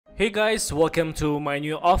Hey guys, welcome to my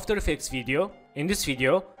new After Effects video. In this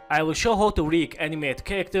video, I will show how to rig animate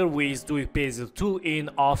character with DUIK BASSEL 2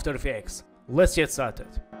 in After Effects. Let's get started.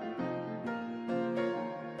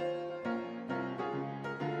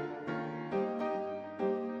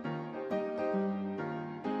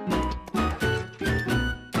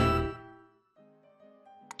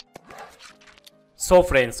 So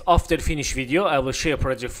friends, after finish video, I will share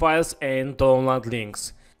project files and download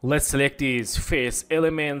links. Let's select these face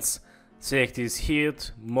elements, select these head,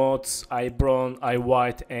 mods, eye brown, eye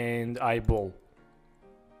white and eyeball.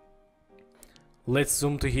 Let's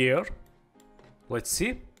zoom to here. Let's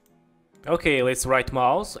see. Okay, let's right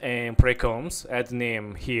mouse and precoms, add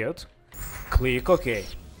name head, click OK.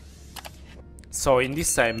 So in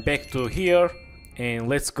this time back to here and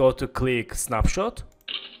let's go to click snapshot.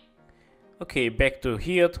 Okay, back to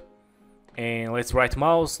here and let's right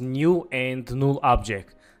mouse, new and null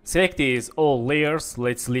object. Select these all layers,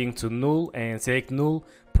 let's link to null and select null,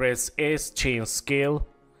 press S, change scale,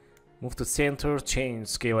 move to center, change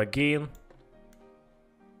scale again.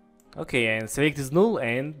 Okay, and select this null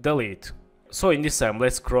and delete. So in this time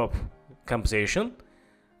let's crop composition,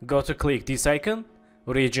 go to click this icon,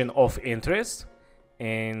 region of interest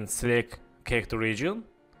and select character region,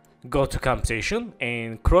 go to composition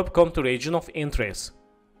and crop come to region of interest.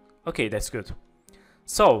 Okay, that's good.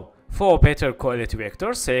 So for better quality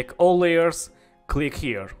vector, select all layers, click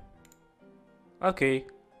here. Okay,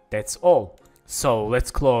 that's all. So let's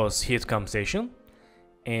close head composition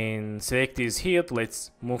and select this head,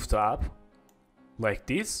 let's move to up like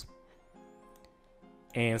this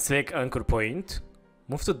and select anchor point,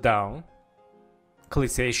 move to down, click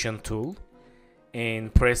selection tool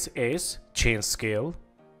and press S, change scale,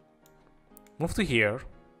 move to here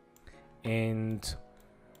and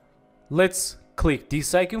let's click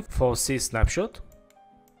this icon for see snapshot.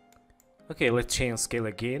 Okay, let's change scale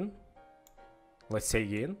again. Let's say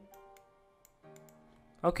again.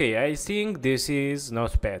 Okay, I think this is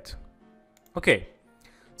not bad. Okay,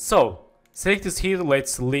 so select this here,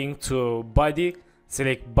 let's link to body,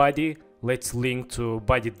 select body, let's link to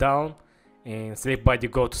body down and select body,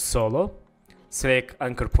 go to solo, select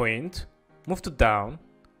anchor point, move to down,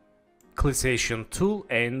 click selection tool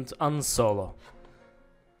and unsolo.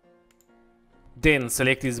 Then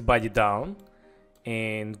select this body down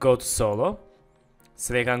and go to solo,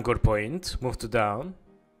 select anchor point, move to down,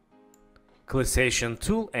 click selection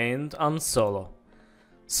tool and unsolo.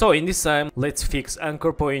 So in this time let's fix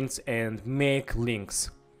anchor points and make links.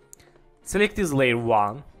 Select this layer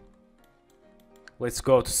 1, let's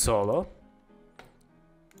go to solo,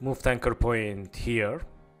 move to anchor point here,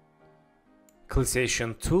 click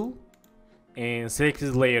selection tool and select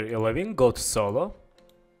this layer 11, go to solo,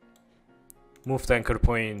 move to anchor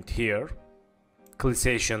point here, click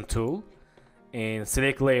selection tool and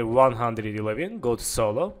select layer 111, go to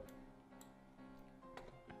solo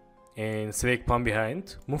and select pan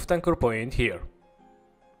behind, move to anchor point here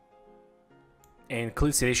and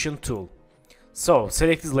click selection tool. So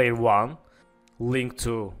select this layer 1, link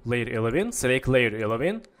to layer 11, select layer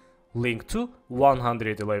 11, link to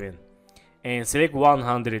 111 and select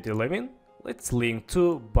 111, let's link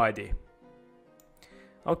to body.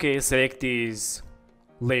 Okay, select this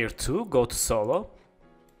layer 2, go to solo,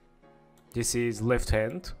 this is left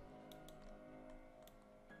hand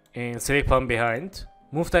and select pan behind,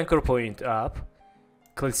 move to anchor point up,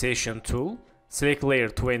 click selection tool, select layer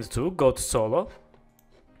 22, go to solo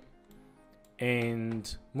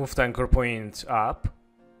and move to anchor point up,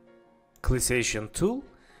 click selection tool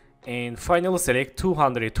and finally select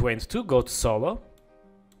 222, go to solo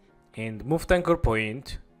and move to anchor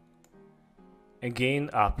point again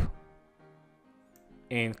up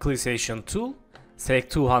and click selection tool,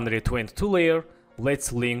 select 222 layer,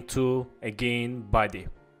 let's link to again body.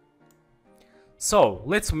 So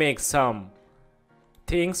let's make some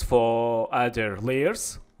things for other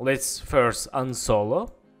layers. Let's first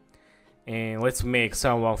unsolo and let's make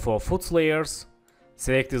someone for foot layers.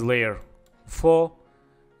 Select this layer 4,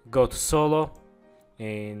 go to solo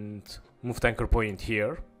and move to anchor point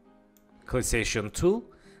here, click selection tool,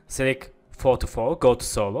 select 4 to 4, go to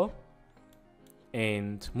solo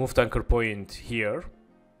and move to anchor point here,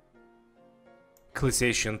 click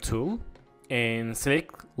selection tool and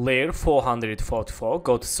select layer 444,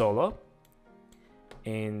 go to solo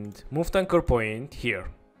and move to anchor point here,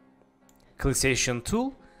 click selection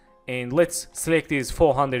tool and let's select this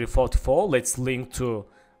 444, let's link to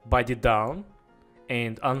body down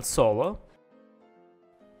and unsolo.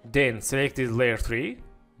 Then select this layer 3,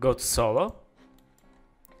 go to solo.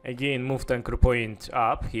 Again, move the anchor point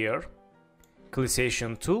up here. Click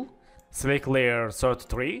selection tool. Select layer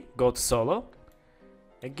 33, go to solo.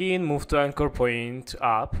 Again, move to anchor point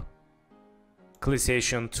up, click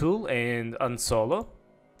session tool and unsolo.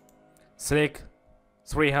 Select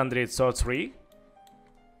 333,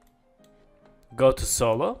 go to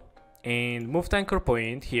solo and move to anchor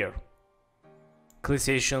point here. Click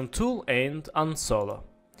session tool and unsolo.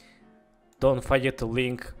 Don't forget to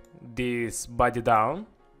link this body down.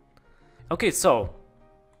 Okay, so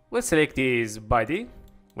let's select this body.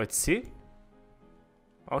 Let's see.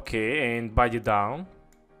 Okay, and body down.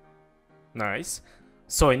 Nice.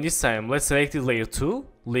 So in this time, let's select layer 2,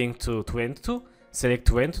 link to 22, select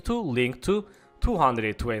 22, link to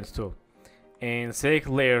 222. And select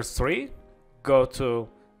layer 3, go to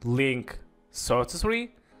link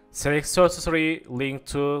 33, select 33, link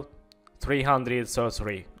to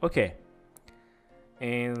 333. Okay.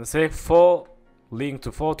 And select 4, link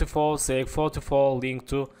to 44, select 44, link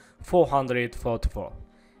to 444.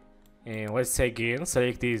 And let's say again,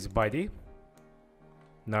 select this body.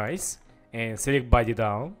 Nice. And select body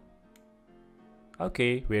down.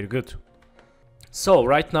 Okay, very good. So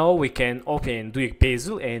right now we can open DUIK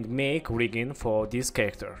Bassel and make rigging for this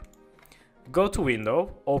character. Go to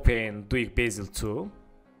window, open DUIK Bassel 2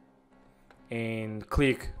 and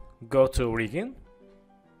click go to rigging.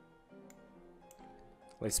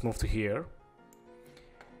 Let's move to here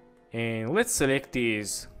and let's select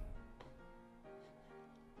this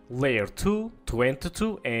layer 2,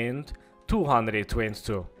 22 and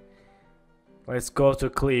 222. Let's go to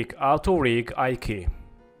click auto rig I key.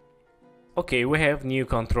 Okay, we have new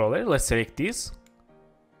controller. Let's select this.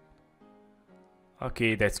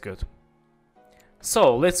 Okay, that's good.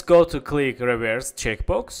 So let's go to click reverse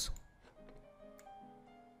checkbox.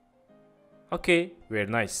 Okay, very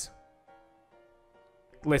nice.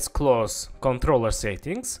 Let's close controller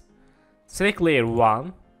settings. Select layer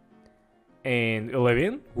 1 and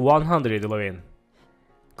 11, 111.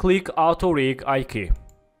 Click auto rig I key.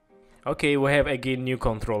 Okay, we have again new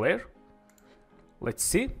controller. Let's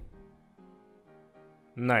see.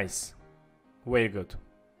 Nice. Very good.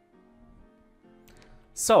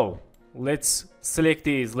 So let's select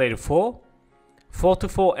this layer 4,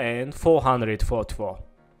 44 and 444.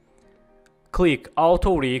 Click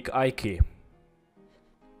auto rig I key.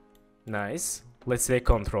 Nice. Let's select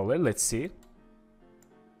controller. Let's see.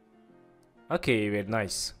 Okay, very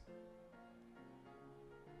nice.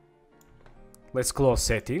 Let's close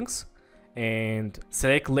settings and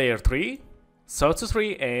select layer 3,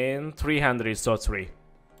 33 and 333.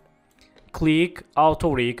 Click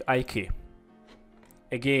auto rig I key.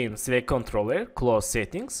 Again, select controller, close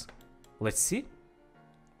settings. Let's see.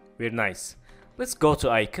 Very nice. Let's go to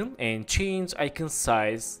icon and change icon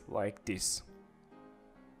size like this.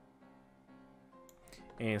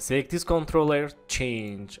 And select this controller,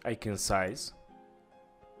 change icon size.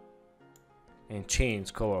 And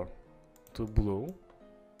change color to blue.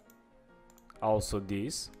 Also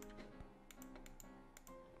this.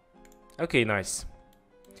 Okay, nice.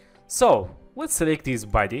 So let's select this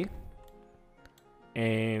body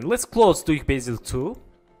and let's close DUIK Bassel 2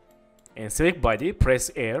 and select body,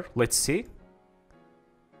 press R. Let's see.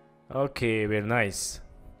 Okay, very nice.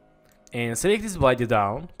 And select this body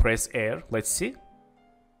down, press R. Let's see.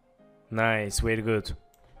 Nice, very good.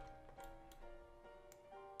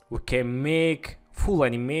 We can make full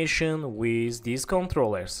animation with these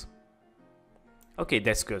controllers. Okay,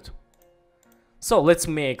 that's good. So let's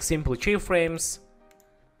make simple keyframes.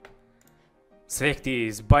 Select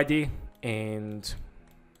this body and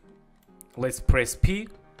let's press P,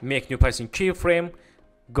 make new passing keyframe,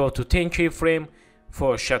 go to 10 keyframe.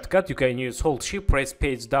 For shortcut you can use hold shift, press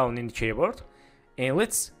page down in the keyboard and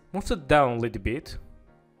let's move it down a little bit.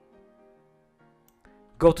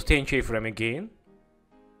 Go to 10 keyframe again,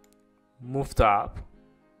 move it up,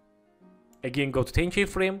 again go to 10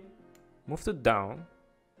 keyframe, move it down,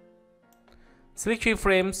 select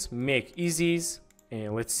keyframes, make easies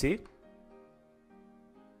and let's see.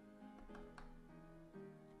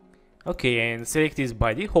 Okay, and select this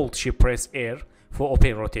body, hold shift, press R for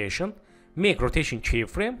open rotation, make rotation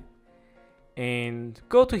keyframe and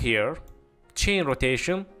go to here, change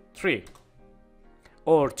rotation 3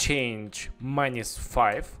 or change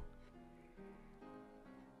 -5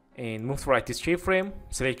 and move to right this keyframe,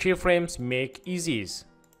 select keyframes, make easies.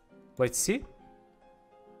 Let's see.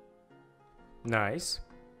 Nice.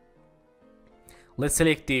 Let's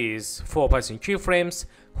select these 4 passing keyframes,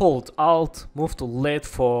 hold Alt, move to LED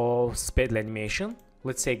for speed animation.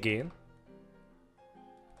 Let's say again.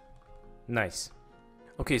 Nice.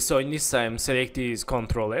 Okay, so in this time select this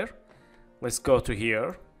controller. Let's go to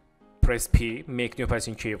here, press P, make new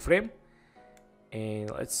passing keyframe and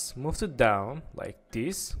let's move it down like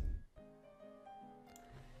this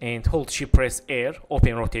and hold shift press R,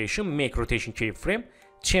 open rotation, make rotation keyframe,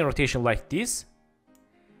 chain rotation like this,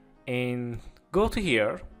 and go to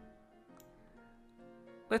here.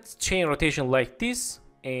 Let's chain rotation like this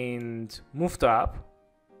and move to up.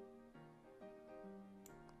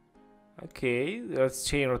 Okay, let's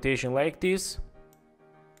chain rotation like this.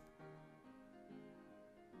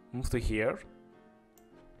 Move to here.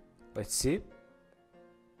 Let's see.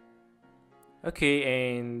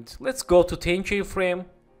 Okay, and let's go to 10 keyframe.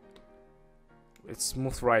 Let's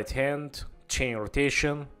move to right hand, chain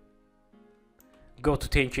rotation. Go to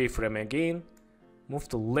 10 keyframe again. Move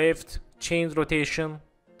to left, chain rotation.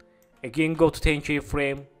 Again go to 10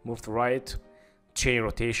 keyframe, move to right, chain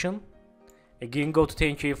rotation. Again go to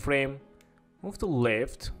 10 keyframe, move to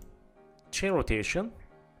left, chain rotation.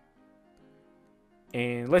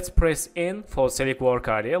 And let's press N for select work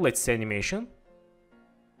area. Let's see animation.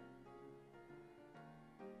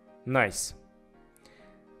 Nice.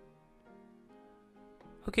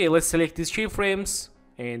 Okay, let's select these keyframes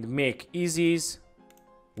and make easies.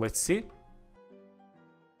 Let's see.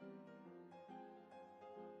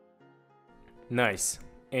 Nice.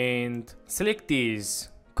 And select this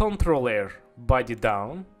controller body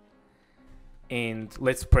down, and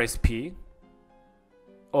let's press P,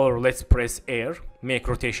 or let's press R, make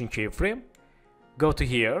rotation keyframe. Go to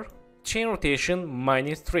here, chain rotation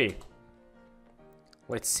 -3.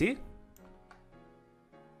 Let's see.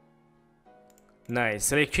 Nice.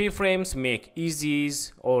 Select keyframes, make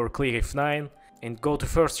easies, or click F9 and go to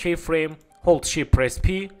first keyframe, hold shift press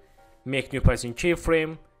P, make new position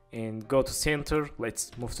keyframe, and go to center.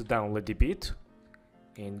 Let's move to down a little bit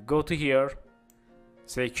and go to here,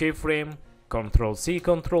 select keyframe, Ctrl C,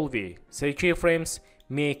 Ctrl V, select keyframes,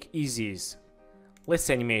 make easies. Let's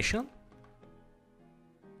see animation.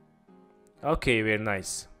 Okay, very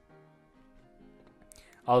nice.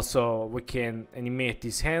 Also, we can animate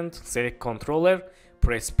this hand, select controller,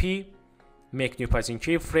 press P, make new position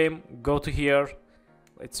keyframe, go to here,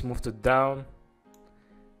 let's move to down.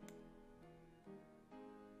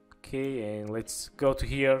 Okay, and let's go to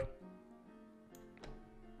here,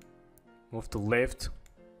 move to left.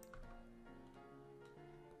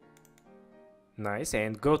 Nice,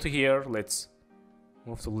 and go to here, let's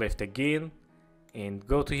move to left again, and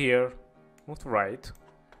go to here, move to right.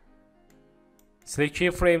 Select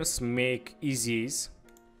keyframes, make easies.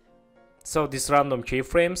 So these random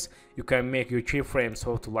keyframes, you can make your keyframes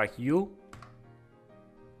how to like you.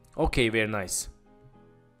 Okay, very nice.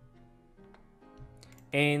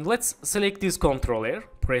 And let's select this controller,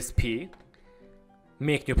 press P,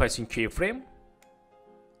 make new position keyframe,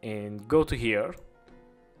 and go to here.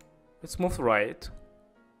 Let's move to right,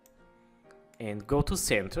 and go to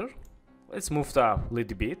center. Let's move to up a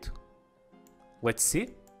little bit. Let's see.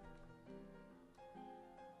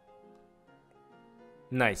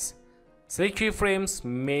 Nice. Select keyframes,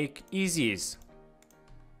 make easies.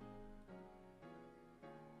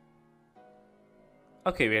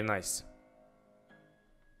 Okay, very nice.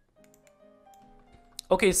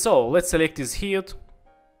 Okay, so let's select this here,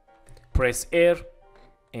 press R,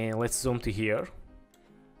 and let's zoom to here,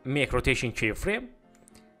 make rotation keyframe,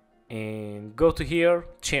 and go to here,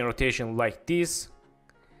 chain rotation like this,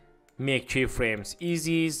 make keyframes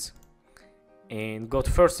easies, and go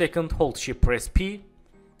to first second, hold shift press P,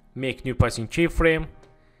 make new position keyframe,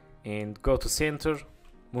 and go to center,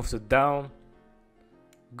 move to down,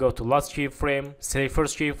 go to last keyframe, select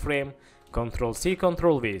first keyframe, Ctrl C,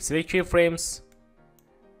 Ctrl V, select keyframes,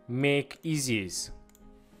 make easies.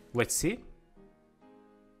 Let's see.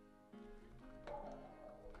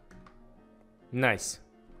 Nice.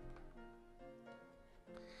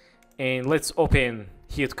 And let's open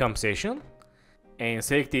heat compensation and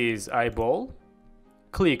select this eyeball,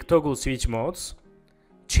 click toggle switch modes,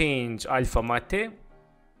 change alpha matte,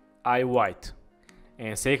 eye white,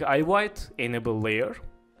 and select eye white, enable layer.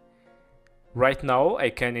 Right now I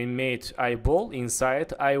can animate eyeball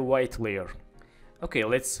inside eye white layer. Okay,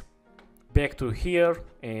 let's back to here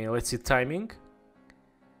and let's see timing.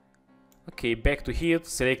 Okay, back to here,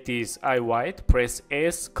 select this eye white, press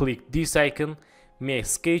S, click this icon, make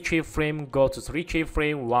scale keyframe, go to 3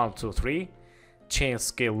 keyframe, 1, 2, 3, change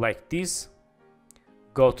scale like this,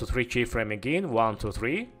 go to 3 keyframe again, 1, 2,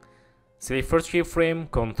 3, select first keyframe,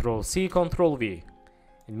 Ctrl C, Ctrl V,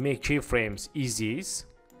 and make keyframes easies,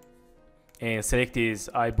 and select this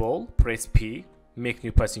eyeball, press P, make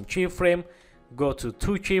new position keyframe, go to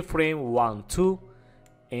 2 keyframe, 1, 2,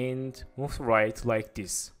 and move right like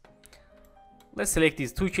this. Let's select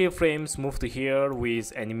these 2 keyframes, move to here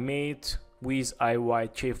with animate with eye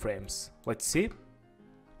white keyframes. Let's see.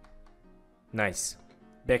 Nice.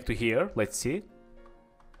 Back to here, let's see.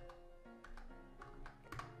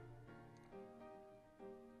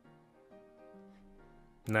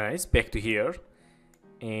 Nice, back to here.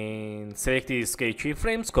 And select these sketch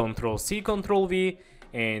keyframes, Ctrl C, Ctrl V,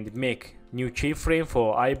 and make new keyframe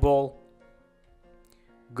for eyeball.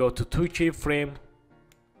 Go to 2 keyframe,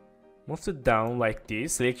 move it down like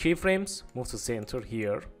this, select keyframes, move to center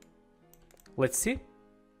here. Let's see.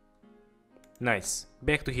 Nice,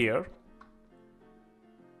 back to here.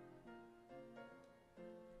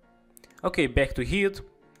 Okay, back to here.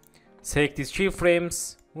 Select these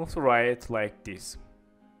keyframes, move to right like this.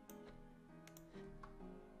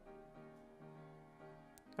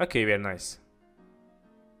 Okay, very nice.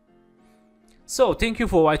 So, thank you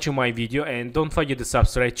for watching my video, and don't forget to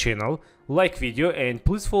subscribe channel, like video, and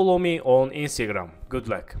please follow me on Instagram. Good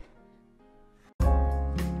luck.